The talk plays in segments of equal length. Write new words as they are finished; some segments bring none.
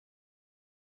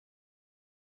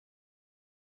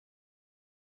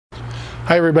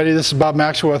Hi everybody, this is Bob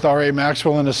Maxwell with R.A.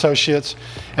 Maxwell and Associates,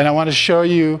 and I want to show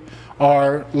you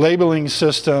our labeling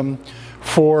system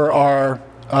for our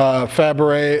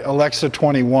Fabre Elixa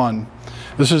 21.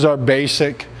 This is our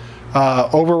basic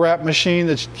overwrap machine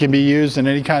that can be used in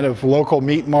any kind of local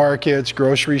meat markets,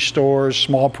 grocery stores,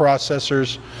 small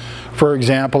processors. For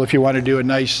example, if you want to do a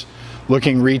nice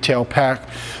looking retail pack.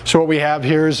 So what we have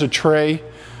here is a tray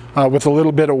with a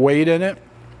little bit of weight in it.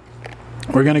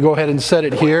 We're going to go ahead and set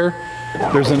it here.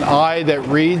 There's an eye that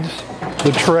reads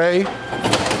the tray.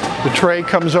 The tray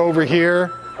comes over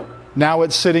here. Now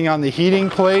it's sitting on the heating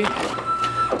plate.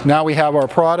 Now we have our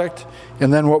product,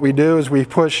 and then what we do is we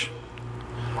push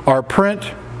our print.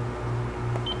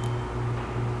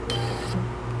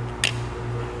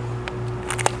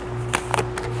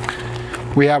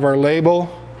 We have our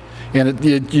label, and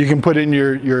you can put in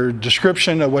your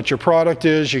description of what your product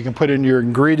is. You can put in your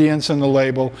ingredients in the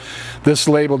label. This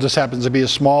label just happens to be a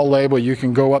small label. You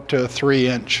can go up to a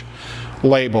 3-inch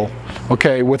label,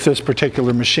 okay, with this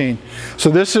particular machine. So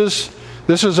this is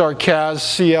our CAS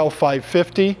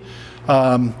CL550,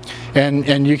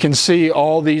 and you can see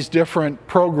all these different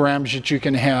programs that you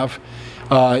can have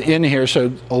in here.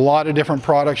 So a lot of different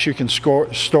products you can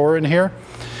store in here.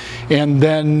 And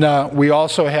then we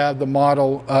also have the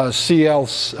model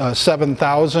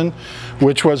CL7000,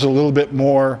 which was a little bit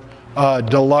more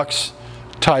deluxe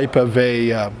type of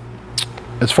a,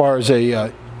 as far as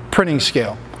a printing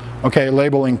scale, okay,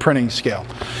 labeling printing scale.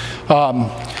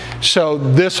 So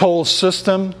this whole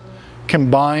system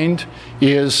combined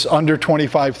is under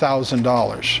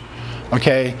 $25,000,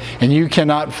 okay? And you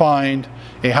cannot find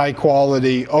a high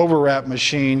quality overwrap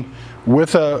machine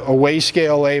with a weigh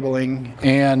scale labeling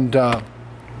and a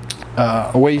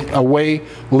weigh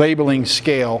labeling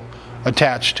scale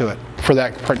attached to it for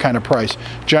that kind of price.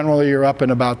 Generally, you're up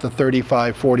in about the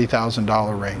 $35,000,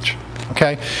 $40,000 range.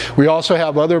 Okay. We also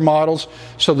have other models.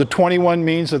 So the 21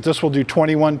 means that this will do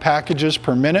 21 packages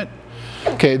per minute.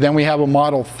 Okay. Then we have a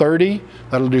model 30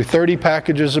 that'll do 30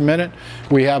 packages a minute.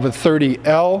 We have a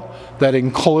 30L that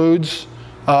includes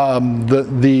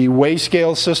the weigh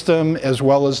scale system as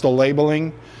well as the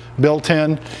labeling built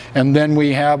in. And then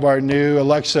we have our new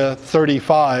Elixa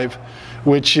 35,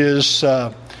 which is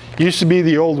used to be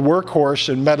the old workhorse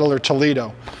in Mettler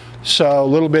Toledo. So a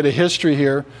little bit of history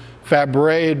here.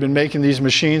 Fabre had been making these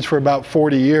machines for about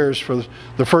 40 years. For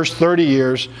the first 30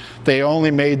 years, they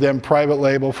only made them private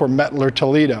label for Mettler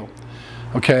Toledo.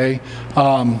 Okay,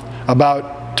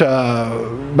 about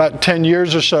 10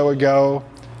 years or so ago,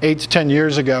 8 to 10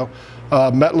 years ago,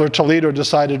 Mettler Toledo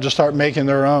decided to start making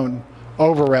their own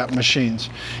overwrap machines.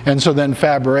 And so then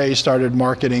Fabre started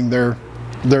marketing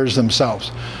theirs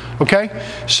themselves. Okay,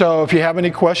 so if you have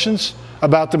any questions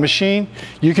about the machine,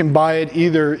 you can buy it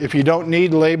either, if you don't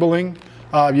need labeling,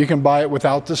 you can buy it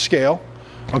without the scale.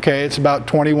 Okay, it's about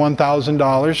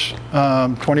 $21,000,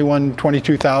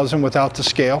 $22,000 without the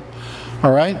scale.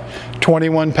 All right,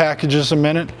 21 packages a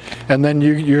minute, and then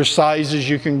your sizes,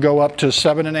 you can go up to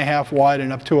 7.5 wide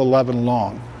and up to 11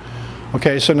 long.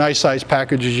 Okay, so nice size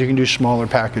packages. You can do smaller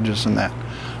packages than that.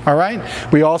 All right,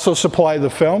 we also supply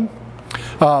the film.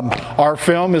 Our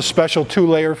film is special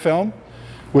 2-layer film,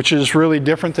 which is really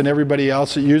different than everybody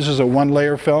else that uses a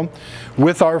 1-layer film.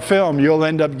 With our film, you'll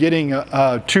end up getting 2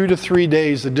 to 3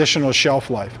 days additional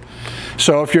shelf life.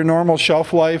 So if your normal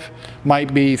shelf life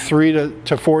might be 3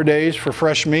 to 4 days for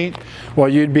fresh meat, well,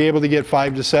 you'd be able to get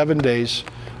 5 to 7 days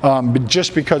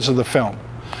just because of the film.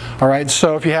 All right,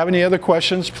 so if you have any other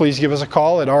questions, please give us a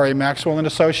call at R.A. Maxwell and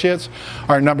Associates.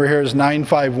 Our number here is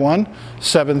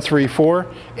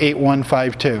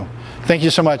 951-734-8152. Thank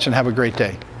you so much and have a great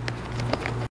day.